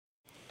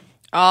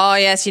Oh,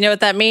 yes. You know what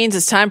that means?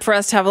 It's time for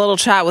us to have a little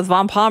chat with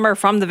Vaughn Palmer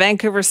from the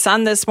Vancouver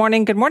Sun this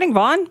morning. Good morning,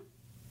 Vaughn.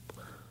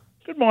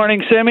 Good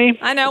morning, Simi.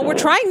 I know. We're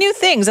trying new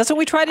things. That's what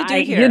we try to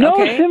do here. You know,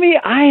 okay? Simi,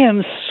 I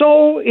am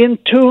so in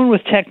tune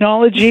with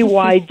technology.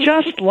 Why,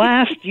 just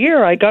last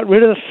year I got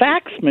rid of the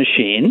fax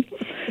machine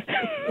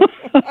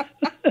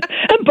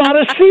and bought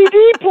a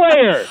CD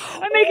player.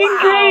 I'm making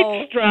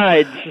great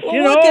strides.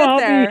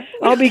 Well,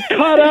 I'll be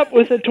caught up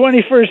with the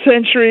 21st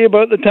century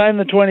about the time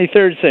the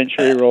 23rd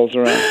century rolls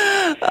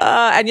around.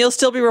 And you'll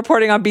still be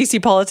reporting on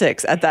BC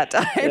politics at that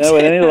time. Yeah,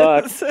 with any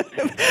luck.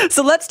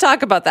 So let's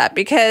talk about that,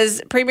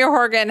 because Premier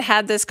Horgan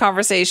had this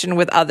conversation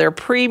with other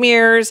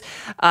premiers,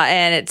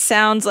 and it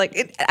sounds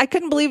like I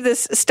couldn't believe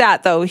this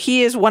stat, though.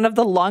 He is one of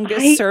the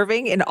longest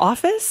serving in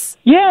office.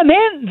 Yeah,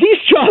 man, these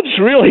jobs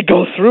really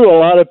go through a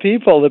lot of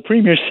people. The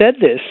Premier said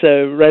this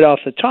right off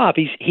the top.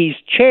 He's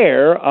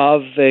chair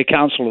of the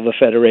Council of the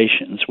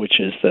Federations, which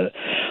is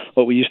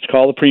what we used to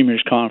call the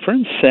Premier's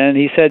Conference. And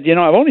he said,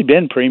 I've only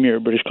been Premier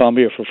of British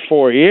Columbia for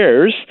 4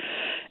 years,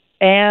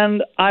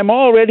 and I'm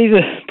already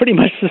pretty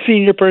much the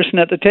senior person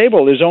at the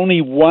table. There's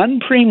only one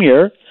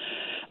Premier,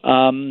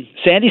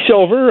 Sandy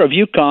Silver of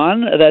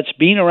Yukon, that's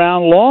been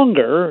around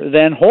longer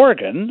than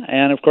Horgan.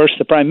 And, of course,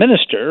 the Prime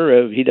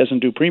Minister, he doesn't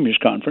do Premier's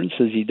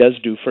Conferences, he does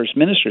do First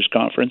Minister's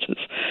Conferences,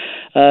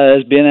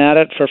 has been at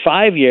it for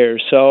 5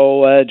 years.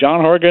 So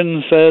John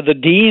Horgan's the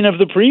Dean of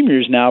the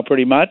Premiers now,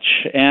 pretty much,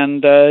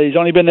 and he's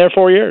only been there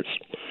 4 years.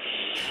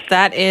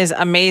 That is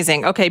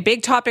amazing. Okay,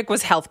 big topic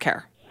was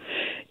healthcare.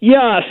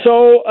 Yeah,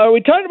 so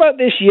we talked about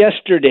this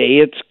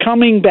yesterday. It's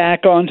coming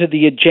back onto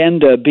the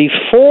agenda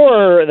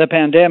before the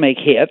pandemic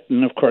hit,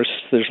 and of course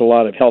there's a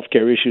lot of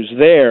healthcare issues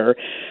there.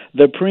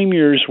 The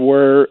premiers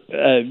were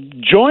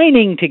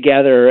joining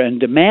together and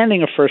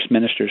demanding a First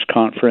Minister's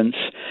Conference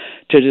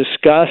to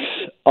discuss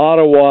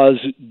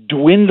Ottawa's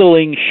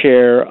dwindling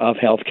share of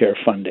healthcare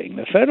funding.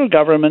 The federal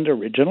government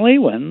originally,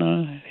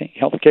 when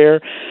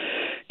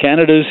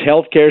Canada's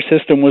healthcare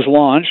system was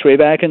launched way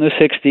back in the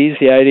 60s.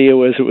 The idea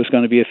was it was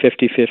going to be a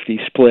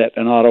 50-50 split,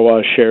 and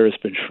Ottawa's share has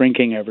been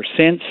shrinking ever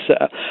since.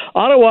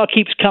 Ottawa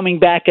keeps coming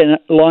back and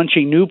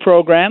launching new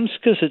programs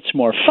because it's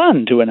more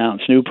fun to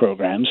announce new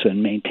programs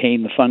and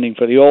maintain the funding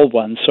for the old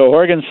ones. So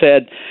Horgan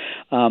said,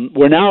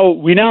 we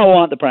now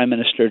want the Prime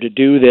Minister to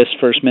do this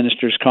First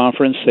Minister's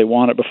Conference. They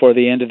want it before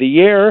the end of the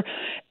year.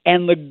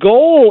 And the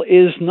goal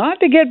is not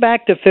to get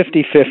back to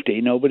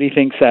 50-50. Nobody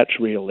thinks that's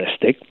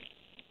realistic.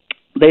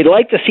 They'd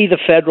like to see the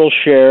federal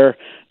share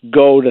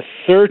go to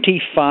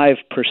 35%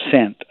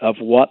 of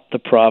what the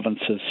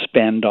provinces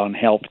spend on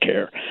health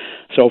care.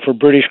 So for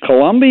British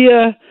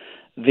Columbia,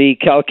 the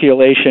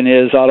calculation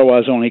is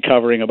Ottawa's only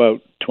covering about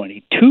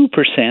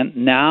 22%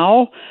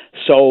 now.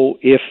 So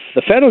if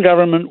the federal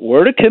government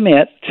were to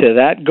commit to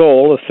that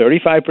goal of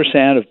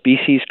 35% of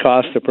BC's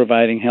cost of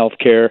providing health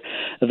care,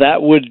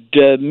 that would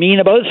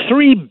mean about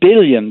 $3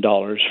 billion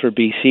for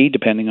BC,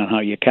 depending on how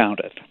you count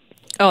it.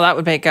 Oh, that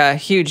would make a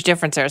huge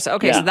difference there. So,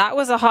 So that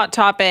was a hot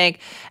topic,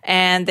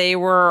 and they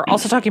were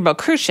also talking about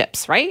cruise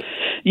ships, right?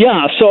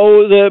 Yeah,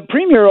 so the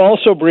Premier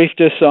also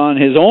briefed us on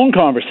his own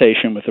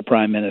conversation with the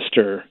Prime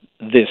Minister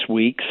this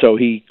week. So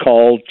he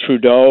called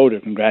Trudeau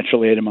to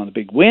congratulate him on the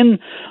big win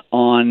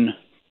on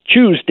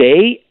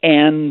Tuesday,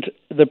 and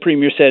the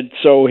Premier said,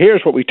 so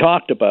here's what we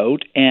talked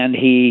about, and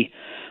he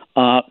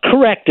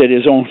corrected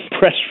his own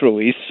press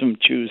release from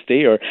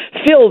Tuesday, or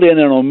filled in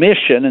an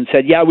omission and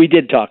said, yeah, we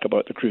did talk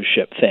about the cruise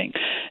ship thing.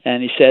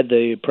 And he said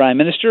the Prime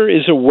Minister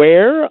is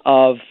aware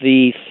of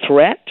the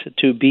threat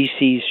to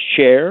BC's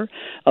share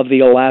of the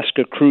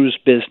Alaska cruise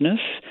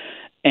business.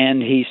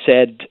 And he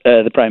said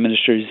the Prime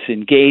Minister is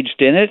engaged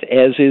in it,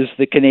 as is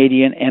the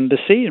Canadian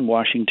Embassy in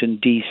Washington,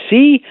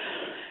 D.C.,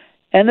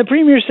 and the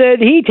Premier said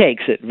he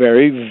takes it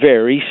very,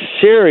 very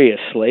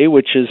seriously,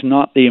 which is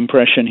not the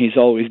impression he's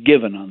always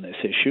given on this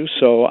issue.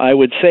 So I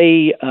would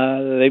say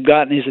they've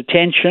gotten his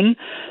attention.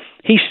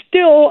 He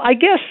still, I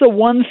guess the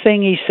one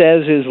thing he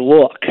says is,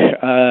 look,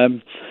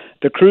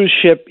 the cruise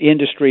ship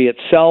industry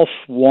itself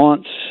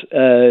wants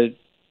to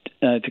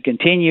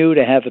continue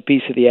to have a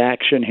piece of the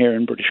action here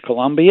in British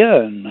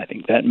Columbia, and I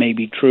think that may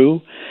be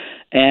true.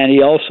 And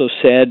he also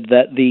said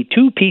that the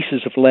two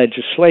pieces of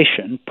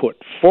legislation put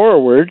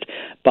forward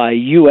by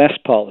U.S.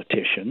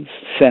 politicians,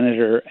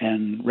 Senator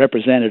and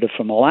Representative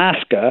from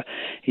Alaska,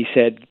 he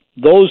said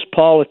those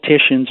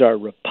politicians are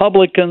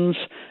Republicans,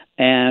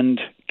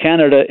 and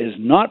Canada is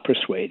not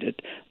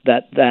persuaded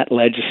that that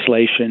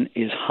legislation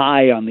is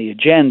high on the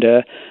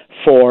agenda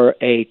for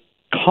a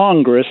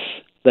Congress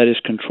that is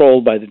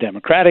controlled by the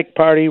Democratic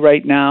Party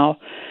right now.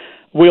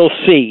 We'll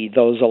see.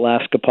 Those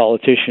Alaska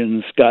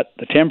politicians got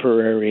the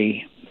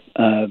temporary,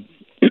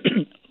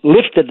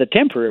 lifted the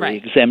temporary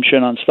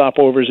exemption on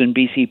stopovers in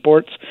BC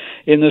ports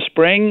in the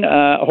spring.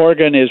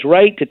 Horgan is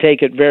right to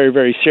take it very,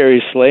 very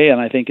seriously, and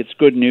I think it's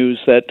good news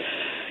that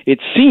it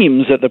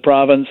seems that the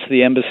province,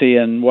 the embassy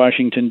in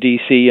Washington,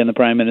 D.C., and the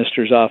Prime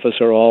Minister's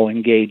office are all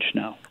engaged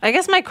now. I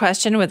guess my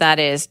question with that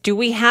is, do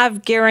we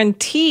have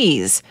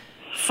guarantees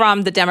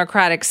from the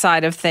Democratic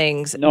side of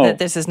things that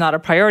this is not a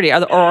priority,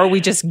 or are we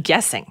just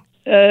guessing?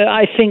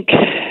 I think,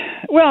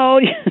 well,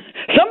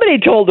 somebody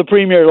told the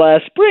premier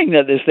last spring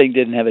that this thing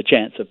didn't have a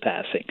chance of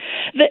passing.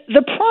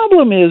 The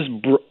problem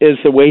is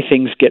the way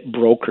things get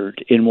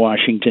brokered in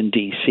Washington,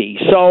 D.C.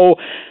 So,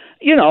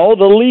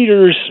 the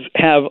leaders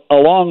have a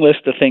long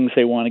list of things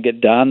they want to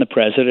get done, the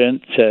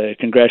president,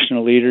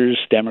 congressional leaders,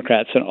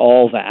 Democrats, and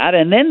all that,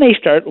 and then they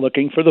start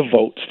looking for the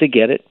votes to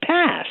get it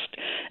passed.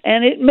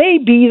 And it may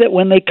be that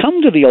when they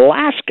come to the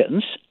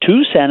Alaskans,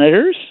 2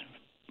 senators,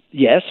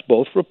 yes,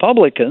 both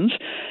Republicans,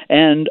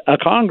 and a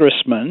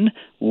congressman,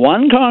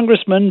 one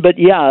congressman, but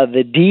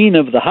the dean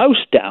of the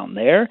House down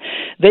there,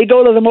 they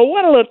go to them, well,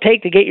 what will it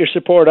take to get your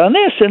support on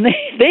this? And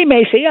they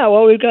may say,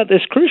 we've got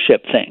this cruise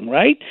ship thing,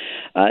 right?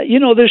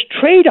 There's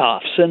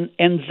trade-offs,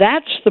 and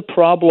that's the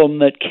problem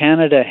that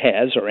Canada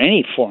has, or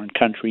any foreign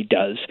country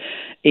does,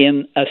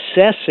 in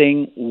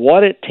assessing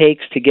what it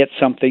takes to get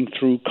something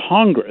through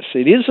Congress.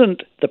 It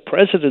isn't the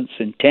president's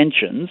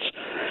intentions.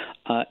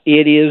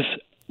 It is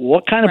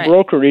what kind of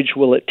brokerage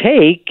will it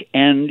take?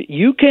 And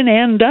you can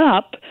end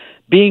up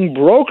being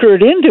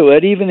brokered into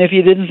it, even if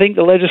you didn't think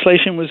the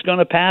legislation was going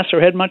to pass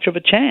or had much of a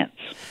chance.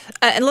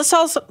 And let's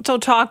also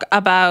talk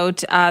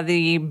about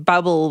the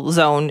bubble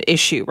zone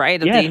issue,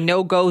 right? Yes. The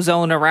no-go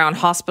zone around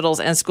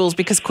hospitals and schools,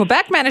 because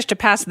Quebec managed to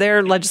pass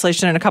their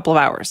legislation in a couple of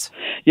hours.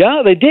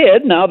 Yeah, they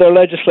did. Now their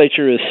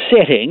legislature is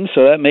sitting,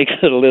 so that makes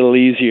it a little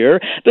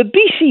easier. But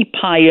BC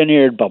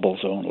pioneered bubble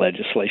zone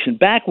legislation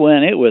back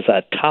when it was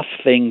a tough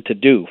thing to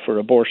do for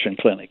abortion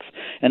clinics.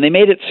 And they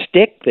made it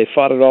stick. They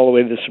fought it all the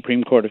way to the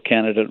Supreme Court of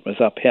Canada. It was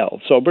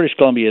upheld. So British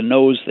Columbia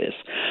knows this.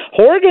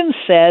 Horgan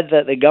said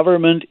that the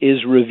government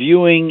is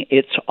reviewing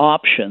its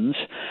options.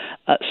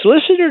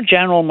 Solicitor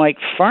General Mike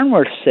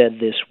Farnworth said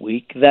this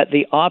week that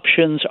the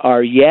options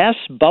are, yes,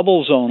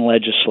 bubble zone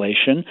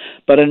legislation,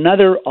 but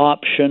another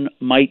option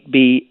might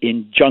be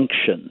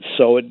injunctions.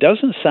 So it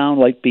doesn't sound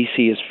like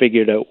BC has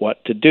figured out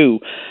what to do.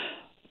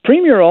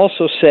 Premier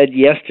also said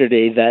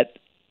yesterday that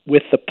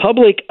with the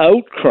public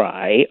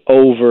outcry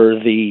over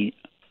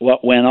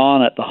what went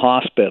on at the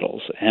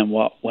hospitals and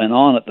what went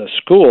on at the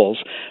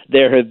schools,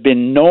 there have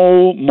been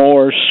no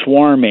more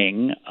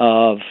swarming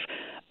of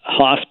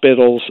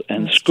hospitals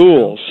and That's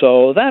schools.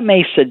 True. So that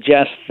may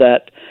suggest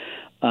that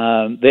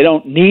they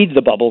don't need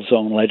the bubble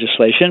zone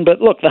legislation.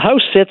 But look, the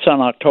House sits on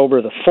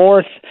October the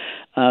 4th.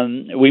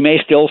 We may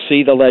still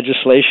see the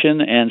legislation,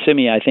 and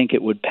Simi, I think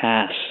it would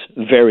pass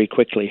very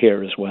quickly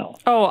here as well.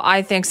 Oh,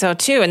 I think so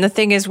too. And the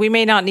thing is, we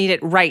may not need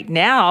it right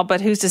now,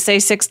 but who's to say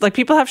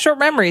people have short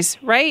memories,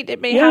 right?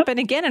 It may happen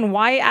again, and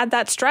why add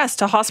that stress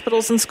to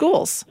hospitals and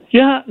schools?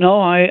 Yeah, no,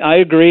 I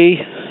agree.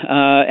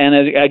 And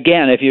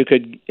again, if you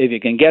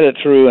can get it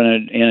through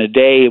in a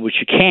day, which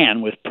you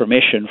can with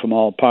permission from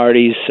all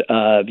parties,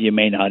 you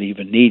may not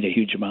even need a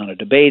huge amount of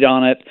debate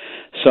on it.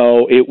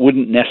 So it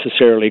wouldn't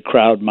necessarily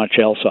crowd much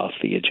else off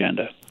the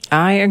agenda.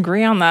 I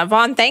agree on that.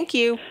 Vaughn, thank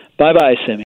you. Bye-bye, Simi.